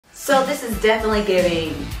So this is definitely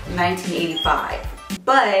giving 1985,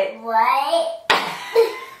 but... What?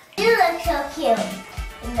 You look so cute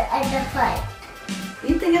in the front.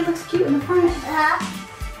 You think it looks cute in the front? Uh-huh.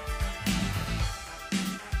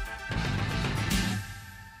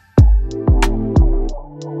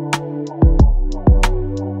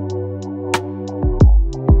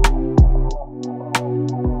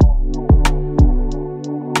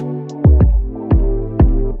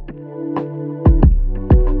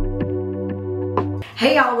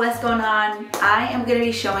 Hey y'all, what's going on? I am going to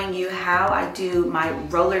be showing you how I do my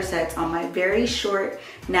roller sets on my very short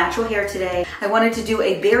natural hair today. I wanted to do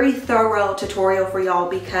a very thorough tutorial for y'all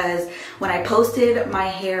because when I posted my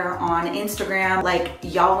hair on Instagram, like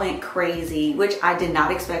y'all went crazy, which I did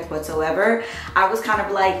not expect whatsoever. I was kind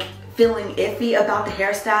of like feeling iffy about the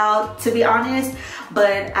hairstyle, to be honest,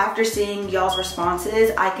 but after seeing y'all's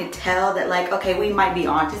responses, I could tell that like, okay, we might be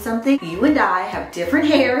onto something. You and I have different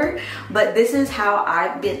hair, but this is how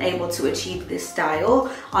I've been able to achieve this style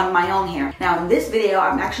on my own hair. Now in this video,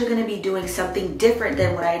 I'm actually going to be doing something different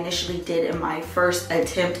than what I initially did in my first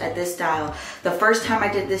attempt at this style. The first time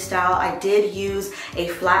I did this style, I did use a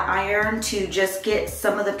flat iron to just get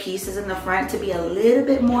some of the pieces in the front to be a little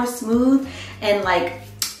bit more smooth and like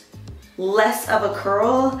less of a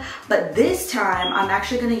curl, but this time I'm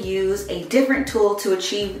actually going to use a different tool to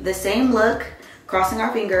achieve the same look, crossing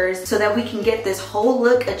our fingers, so that we can get this whole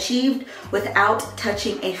look achieved without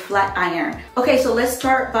touching a flat iron. Okay, so let's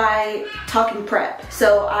start by talking prep.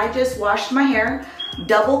 So I just washed my hair,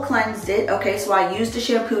 double cleansed it. Okay, so I used the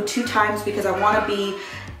shampoo 2 times because I want to be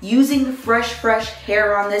using fresh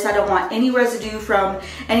hair on this. I don't want any residue from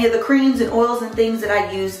any of the creams and oils and things that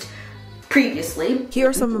I used previously. Here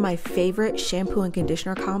are some of my favorite shampoo and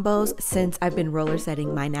conditioner combos since I've been roller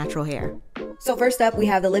setting my natural hair. So first up, we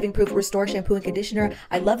have the Living Proof Restore Shampoo and Conditioner.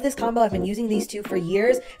 I love this combo. I've been using these two for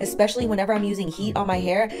years, especially whenever I'm using heat on my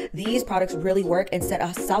hair. These products really work and set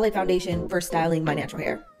a solid foundation for styling my natural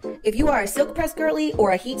hair. If you are a silk press girly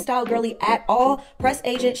or a heat style girly at all, Press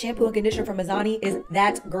Agent Shampoo and Conditioner from Mizani is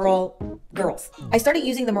that girls. I started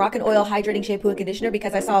using the Moroccan Oil Hydrating Shampoo and Conditioner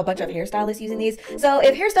because I saw a bunch of hairstylists using these. So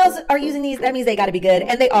if hairstylists are using these, that means they gotta be good,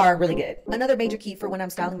 and they are really good. Another major key for when I'm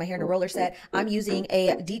styling my hair in a roller set, I'm using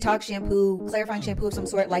a detox shampoo, clarifying shampoo of some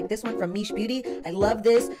sort, like this one from Miche Beauty. I love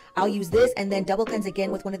this. I'll use this and then double cleanse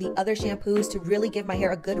again with one of the other shampoos to really give my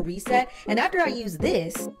hair a good reset. And after I use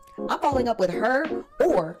this, I'm following up with her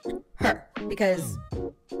or her, because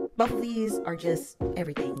both of these are just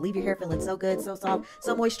everything. Leave your hair feeling so good, so soft,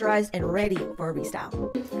 so moisturized, and ready for a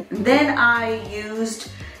restyle. Then I used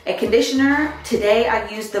a conditioner. Today I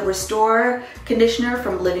used the Restore conditioner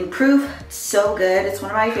from Living Proof. So good. It's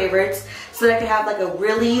one of my favorites. So that I could have like a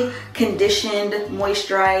really conditioned,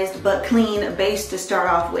 moisturized, but clean base to start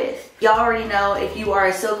off with. Y'all already know, if you are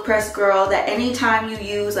a silk press girl, that anytime you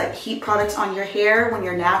use like heat products on your hair when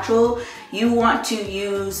you're natural, you want to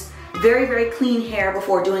use very clean hair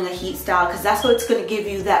before doing a heat style, because that's what's going to give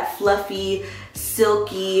you that fluffy,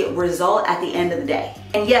 silky result at the end of the day.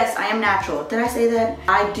 And yes, I am natural. Did I say that?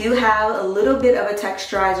 I do have a little bit of a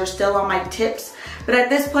texturizer still on my tips, but at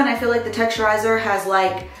this point I feel like the texturizer has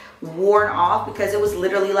like worn off because it was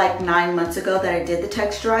literally like 9 months ago that I did the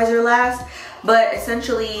texturizer last. But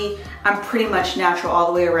essentially I'm pretty much natural all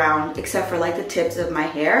the way around except for like the tips of my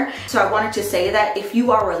hair. So I wanted to say that if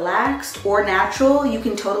you are relaxed or natural, you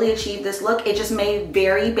can totally achieve this look. It just may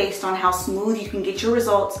vary based on how smooth you can get your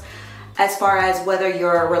results, as far as whether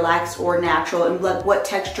you're relaxed or natural, and like what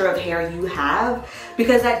texture of hair you have,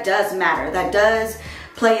 because that does matter. That does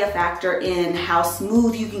play a factor in how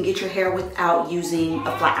smooth you can get your hair without using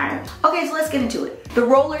a flat iron. Okay, so let's get into it. The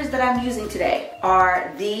rollers that I'm using today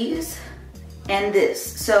are these and this.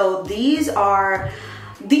 So these are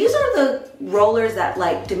the rollers that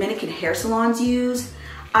like Dominican hair salons use.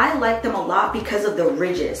 I like them a lot because of the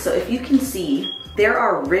ridges. So if you can see, there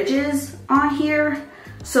are ridges on here.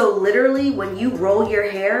 So literally when you roll your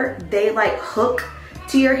hair, they like hook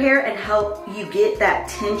to your hair and help you get that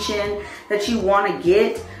tension that you want to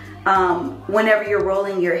get whenever you're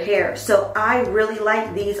rolling your hair. So I really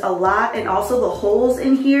like these a lot, and also the holes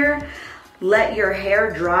in here let your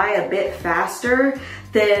hair dry a bit faster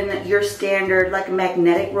than your standard like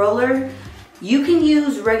magnetic roller. You can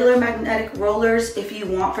use regular magnetic rollers if you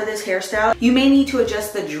want for this hairstyle. You may need to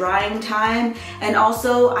adjust the drying time, and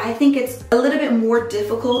also I think it's a little bit more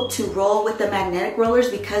difficult to roll with the magnetic rollers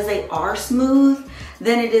because they are smooth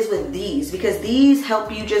than it is with these, because these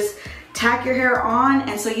help you just tack your hair on,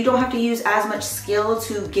 and so you don't have to use as much skill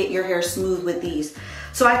to get your hair smooth with these.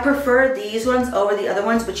 So I prefer these ones over the other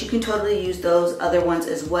ones, but you can totally use those other ones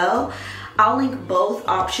as well. I'll link both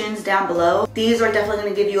options down below. These are definitely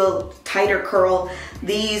gonna give you a tighter curl.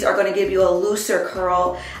 These are gonna give you a looser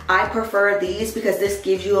curl. I prefer these because this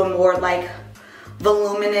gives you a more like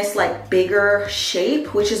voluminous, like bigger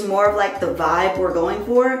shape, which is more of like the vibe we're going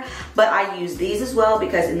for. But I use these as well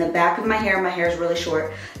because in the back of my hair is really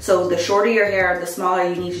short. So the shorter your hair, the smaller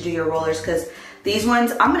you need to do your rollers, because these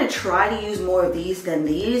ones, I'm gonna try to use more of these than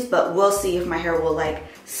these, but we'll see if my hair will like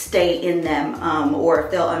stay in them or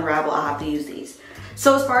if they'll unravel. I'll have to use these.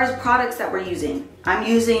 So as far as products that we're using, I'm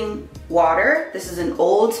using water. This is an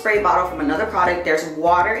old spray bottle from another product. There's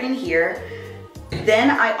water in here. Then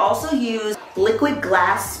I also use liquid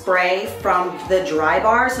glass spray from the Dry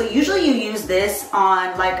Bar. So usually you use this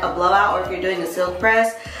on like a blowout or if you're doing a silk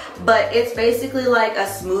press, but it's basically like a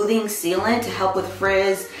smoothing sealant to help with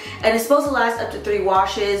frizz, and it's supposed to last up to 3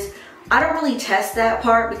 washes. I don't really test that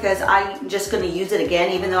part because I'm just gonna use it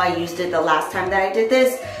again, even though I used it the last time that I did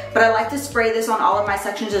this. But I like to spray this on all of my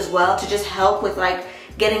sections as well to just help with like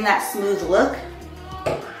getting that smooth look.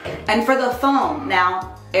 And for the foam,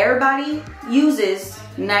 now everybody uses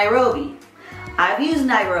Nairobi. I've used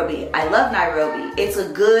Nairobi. I love Nairobi. It's a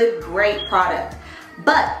good, great product.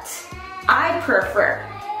 But I prefer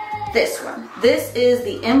this one. This is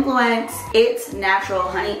the Influence It's Natural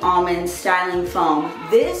Honey Almond Styling Foam.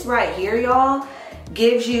 This right here, y'all,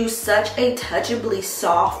 gives you such a touchably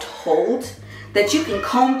soft hold that you can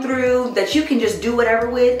comb through, that you can just do whatever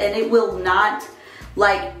with, and it will not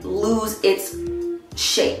like lose its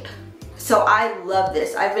shape. So I love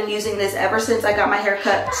this. I've been using this ever since I got my hair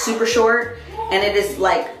cut super short, and it is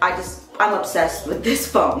like, I'm obsessed with this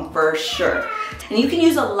foam for sure. And you can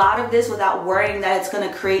use a lot of this without worrying that it's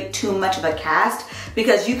gonna create too much of a cast,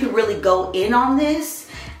 because you can really go in on this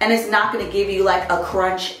and it's not gonna give you like a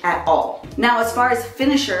crunch at all. Now, as far as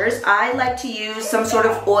finishers, I like to use some sort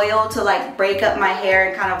of oil to like break up my hair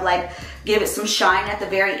and kind of like give it some shine at the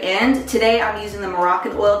very end. Today, I'm using the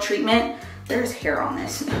Moroccan oil treatment. There's hair on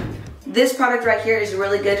this. This product right here is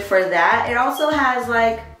really good for that. It also has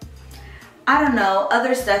like, I don't know,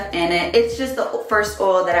 other stuff in it. It's just the first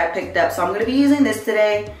oil that I picked up. So I'm gonna be using this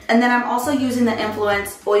today. And then I'm also using the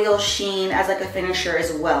Influence Oil Sheen as like a finisher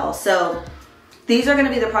as well. So these are gonna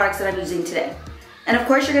be the products that I'm using today. And of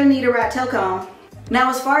course you're gonna need a rat tail comb. Now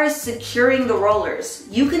as far as securing the rollers,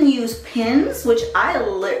 you can use pins, which I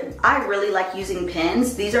really like using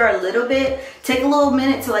pins. These are a little bit, take a little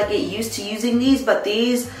minute to like get used to using these, but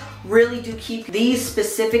these really do keep these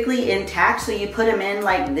specifically intact. So you put them in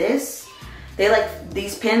like this. They like,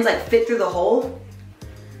 these pins like fit through the hole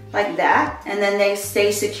like that, and then they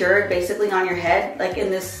stay secured basically on your head like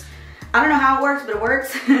in this. I don't know how it works, but it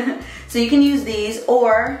works. So you can use these,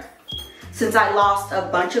 or since I lost a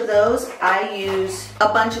bunch of those, I use a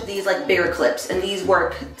bunch of these like bigger clips, and these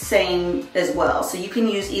work same as well. So you can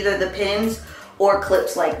use either the pins or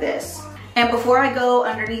clips like this. And before I go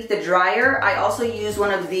underneath the dryer, I also use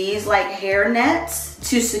one of these like hair nets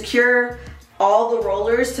to secure all the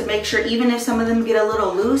rollers, to make sure even if some of them get a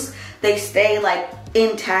little loose, they stay like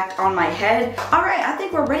intact on my head. All right, I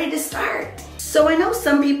think we're ready to start. So I know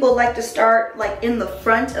some people like to start like in the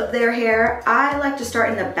front of their hair. I like to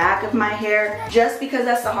start in the back of my hair just because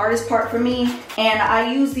that's the hardest part for me. And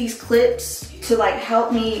I use these clips to like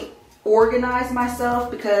help me organize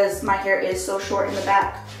myself because my hair is so short in the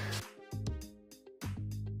back.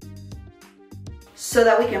 So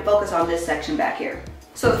that we can focus on this section back here.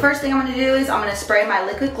 So the first thing I'm gonna do is I'm gonna spray my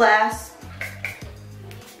liquid glass.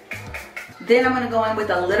 Then I'm gonna go in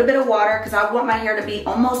with a little bit of water because I want my hair to be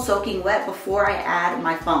almost soaking wet before I add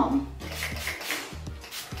my foam.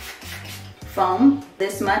 Foam,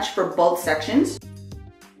 this much for both sections.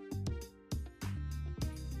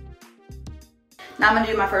 Now I'm gonna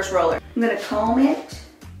do my first roller. I'm gonna comb it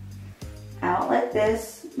out like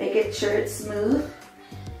this, make it sure it's smooth,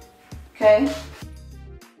 okay?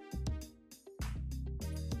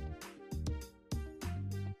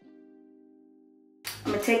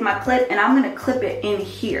 I'm gonna take my clip and I'm gonna clip it in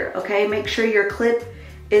here, okay? Make sure your clip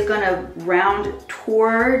is gonna round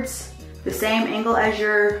towards the same angle as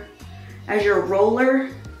your roller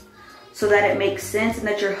so that it makes sense and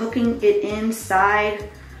that you're hooking it inside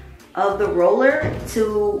of the roller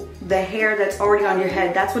to the hair that's already on your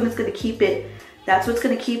head. That's when it's gonna keep it, that's what's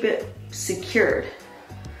gonna keep it secured.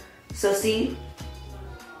 So see,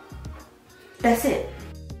 that's it.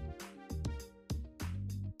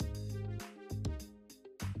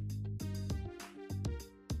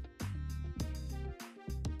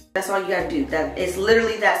 That's all you gotta do. That it's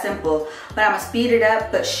literally that simple. But I'm gonna speed it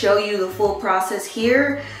up but show you the full process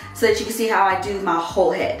here so that you can see how I do my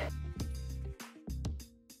whole head.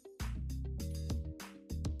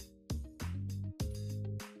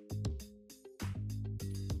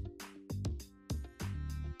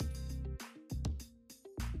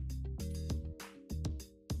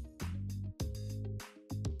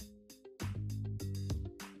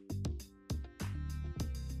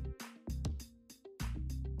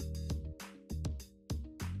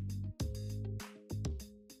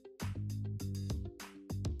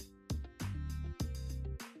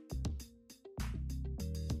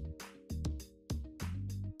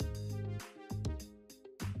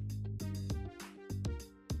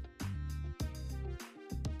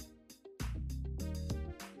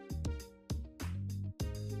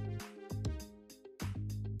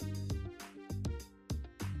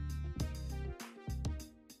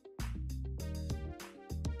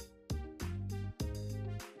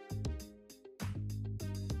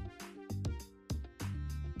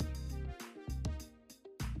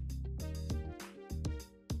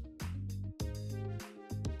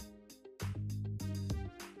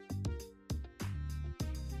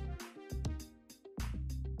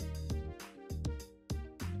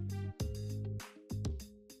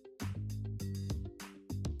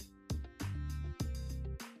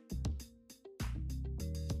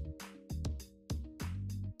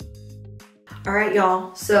 All right,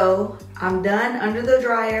 y'all, so I'm done under the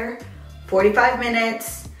dryer, 45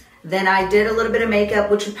 minutes. Then I did a little bit of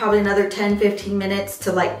makeup, which was probably another 10, 15 minutes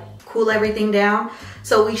to like cool everything down.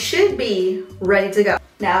 So we should be ready to go.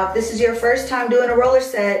 Now, if this is your first time doing a roller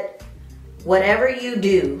set, whatever you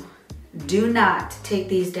do, do not take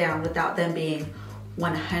these down without them being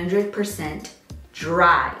 100%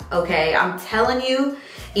 dry, okay? I'm telling you,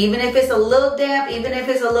 even if it's a little damp, even if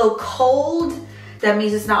it's a little cold, that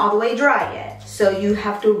means it's not all the way dry yet. So you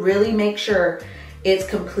have to really make sure it's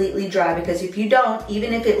completely dry, because if you don't,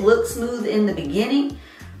 even if it looks smooth in the beginning,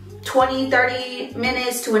 20, 30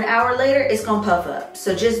 minutes to an hour later, it's gonna puff up.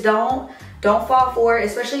 So just don't fall for it,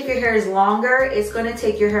 especially if your hair is longer. It's gonna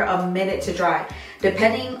take your hair a minute to dry.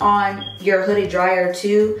 Depending on your hooded dryer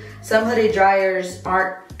too, some hooded dryers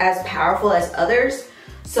aren't as powerful as others.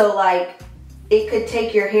 So like, it could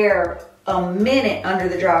take your hair a minute under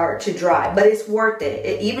the dryer to dry, but it's worth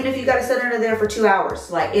it. Even if you gotta sit under there for 2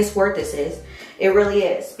 hours, like, it's worth it, sis. It really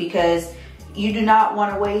is, because you do not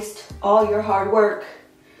wanna waste all your hard work.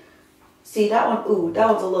 See that one, ooh, that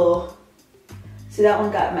one's a little, see that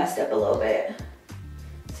one got messed up a little bit.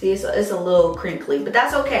 See, it's a little crinkly, but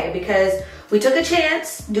that's okay, because we took a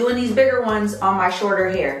chance doing these bigger ones on my shorter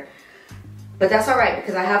hair. But that's all right,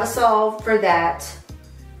 because I have a solve for that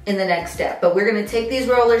in the next step. But we're gonna take these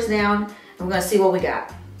rollers down and we're gonna see what we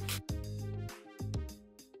got.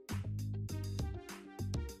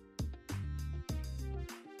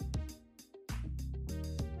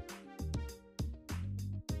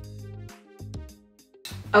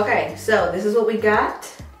 Okay, so this is what we got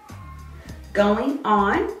going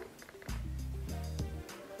on.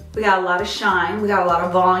 We got a lot of shine, we got a lot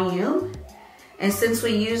of volume. And since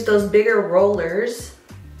we use those bigger rollers,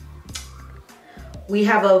 we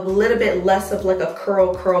have a little bit less of like a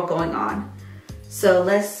curl going on. So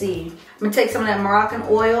let's see. I'm gonna take some of that Moroccan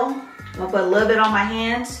oil. I'm gonna put a little bit on my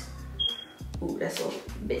hands. Ooh, that's a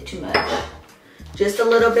bit too much. Just a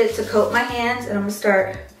little bit to coat my hands, and I'm gonna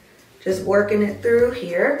start just working it through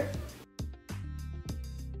here.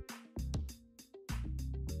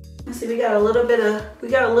 Let's see, we got a little bit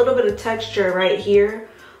of texture right here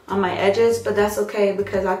on my edges, but that's okay,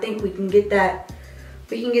 because I think we can get that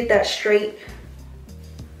straight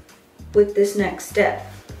with this next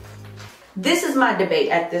step. This is my debate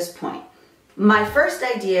at this point. My first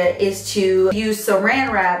idea is to use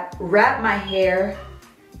saran wrap, wrap my hair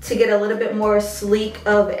to get a little bit more sleek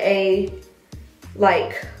of a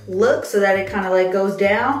like look, so that it kind of like goes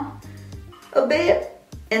down a bit,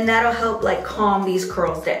 and that'll help like calm these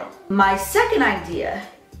curls down. My second idea,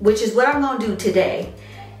 which is what I'm gonna do today,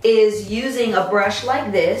 is using a brush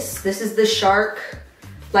like this. This is the Shark,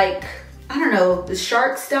 like, I don't know, the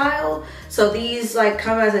Shark style. So these like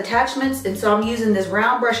come as attachments, and so I'm using this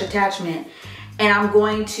round brush attachment, and I'm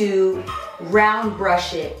going to round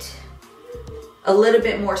brush it a little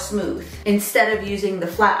bit more smooth instead of using the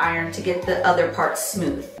flat iron to get the other parts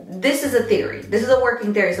smooth. This is a theory. This is a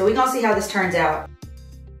working theory, so we're gonna see how this turns out.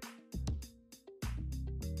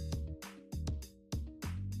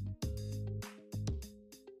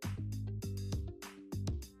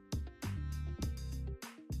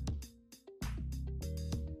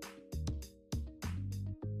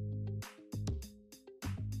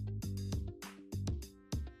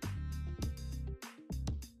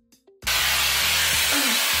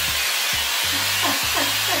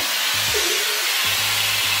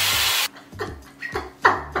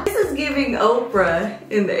 Giving Oprah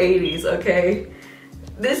in the 80s, okay?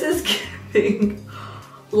 This is giving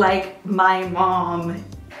like my mom.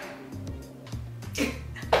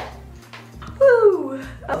 Woo.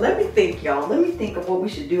 Let me think, y'all. Let me think of what we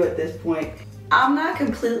should do at this point. I'm not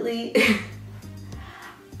completely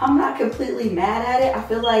mad at it. I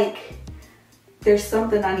feel like there's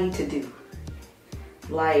something I need to do.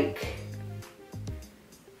 Like,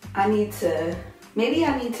 maybe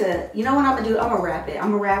I need to, you know what I'm gonna do? I'm gonna wrap it.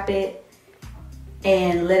 I'm gonna wrap it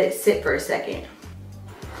and let it sit for a second.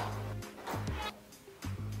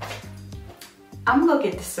 I'm gonna go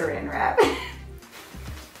get the saran wrap.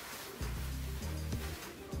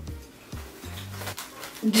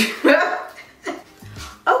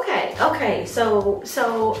 Okay, so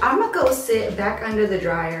I'm gonna go sit back under the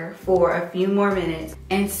dryer for a few more minutes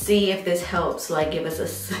and see if this helps, like give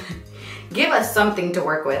us something to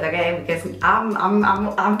work with, okay? Because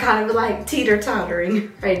I'm kind of like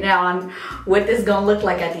teeter-tottering right now on what this is gonna look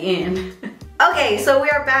like at the end. Okay, so we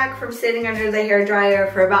are back from sitting under the hair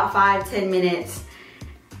dryer for about 5-10 minutes.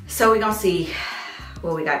 So we're gonna see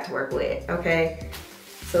what we got to work with, okay?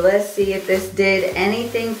 So let's see if this did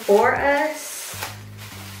anything for us.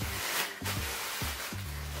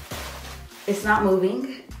 It's not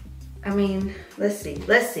moving. I mean, let's see. Did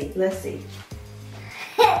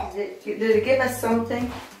it give us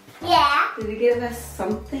something? Yeah. Did it give us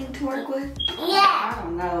something to work with? Yeah. I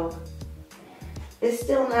don't know. It's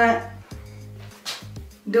still not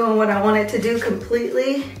doing what I want it to do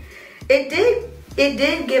completely. It did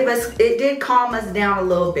calm us down a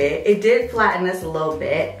little bit. It did flatten us a little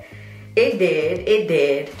bit. It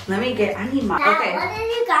did. I need my, Now, okay. where did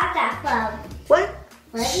you got that from? What?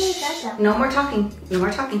 Where did you got that from? No more talking,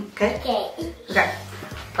 okay? Okay.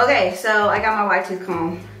 Okay, so I got my wide tooth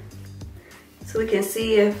comb. So we can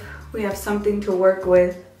see if we have something to work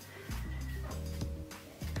with.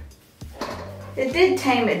 It did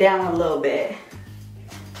tame it down a little bit.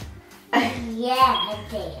 Yeah, it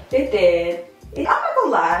did. It did. I'm not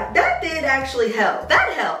gonna lie, that did actually help.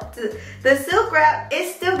 That helped. The silk wrap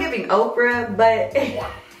is still giving Oprah, but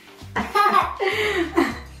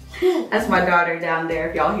that's my daughter down there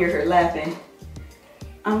if y'all hear her laughing.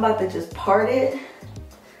 I'm about to just part it.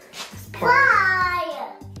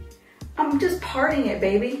 Why? I'm just parting it,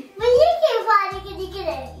 baby. But you can't find it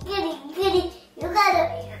because you gotta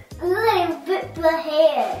rip your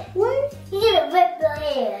hair. What? You gotta rip your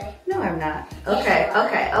hair. No, I'm not. Okay.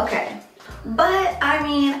 But I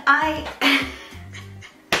mean, I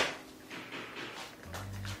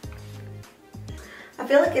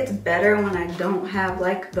feel like it's better when I don't have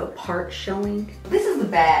like the part showing. This is the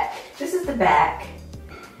back.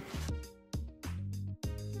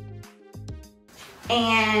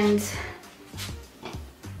 And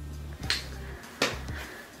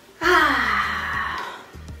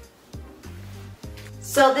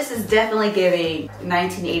so this is definitely giving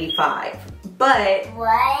 1985, but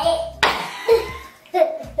What?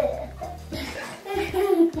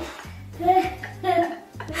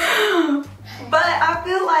 but I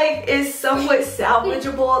feel like it's somewhat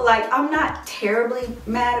salvageable. Like, I'm not terribly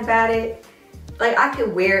mad about it. Like, I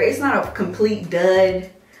could wear it. It's not a complete dud.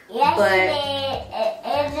 Yes, But- it is.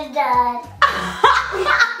 It's done.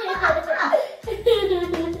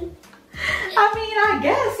 I mean, I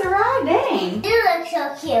guess, Sarai, dang. You look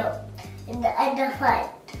so cute in the front.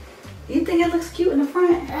 You think it looks cute in the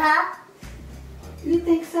front? Huh? You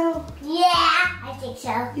think so? Yeah, I think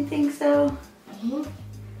so. You think so? Mhm.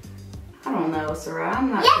 I don't know, Sarai.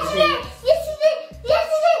 I'm not Yes, you convinced. did. Yes, you did. Yes,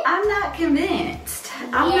 you did. I'm not convinced.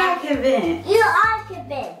 I'm Yeah. not convinced. You are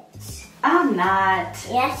convinced. I'm not.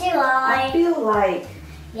 Yes, you I are. feel like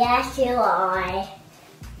Yes, you are.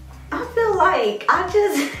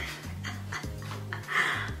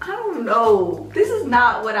 I don't know. This is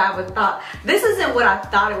not what I would thought. This isn't what I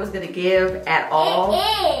thought it was gonna give at all. It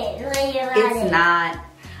is. When you run It's it. not.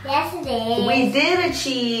 Yes, it is. We did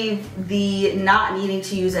achieve the not needing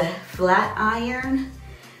to use a flat iron.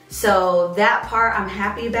 So that part I'm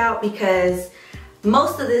happy about, because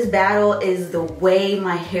most of this battle is the way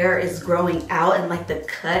my hair is growing out and like the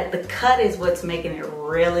cut. The cut is what's making it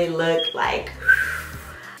really look like.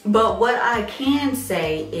 But what I can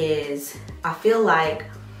say is I feel like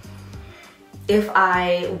if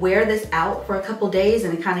I wear this out for a couple days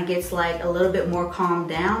and it kind of gets like a little bit more calmed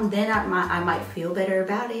down, then I might feel better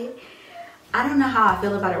about it. I don't know how I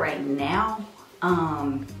feel about it right now. I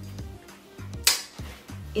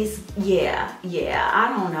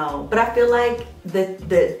don't know, but I feel like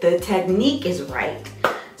the technique is right.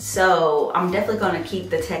 So I'm definitely gonna keep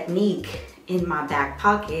the technique in my back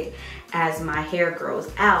pocket as my hair grows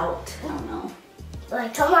out. I don't know. Well,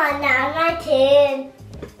 come on, now my turn.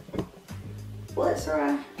 What,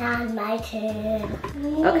 Sarai? Now my turn.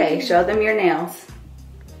 Okay, show them your nails.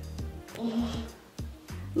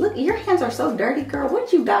 Look, your hands are so dirty, girl.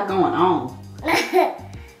 What you got going on?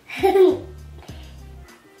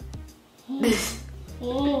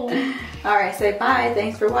 All right, say bye.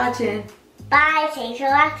 Thanks for watching. Bye. Thanks for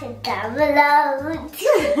watching down below.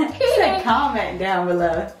 Say comment down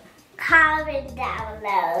below. Comment down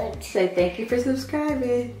below. Say thank you for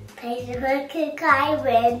subscribing. Thanks for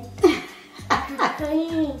subscribing.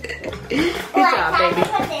 Good job, baby.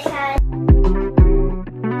 Put this on.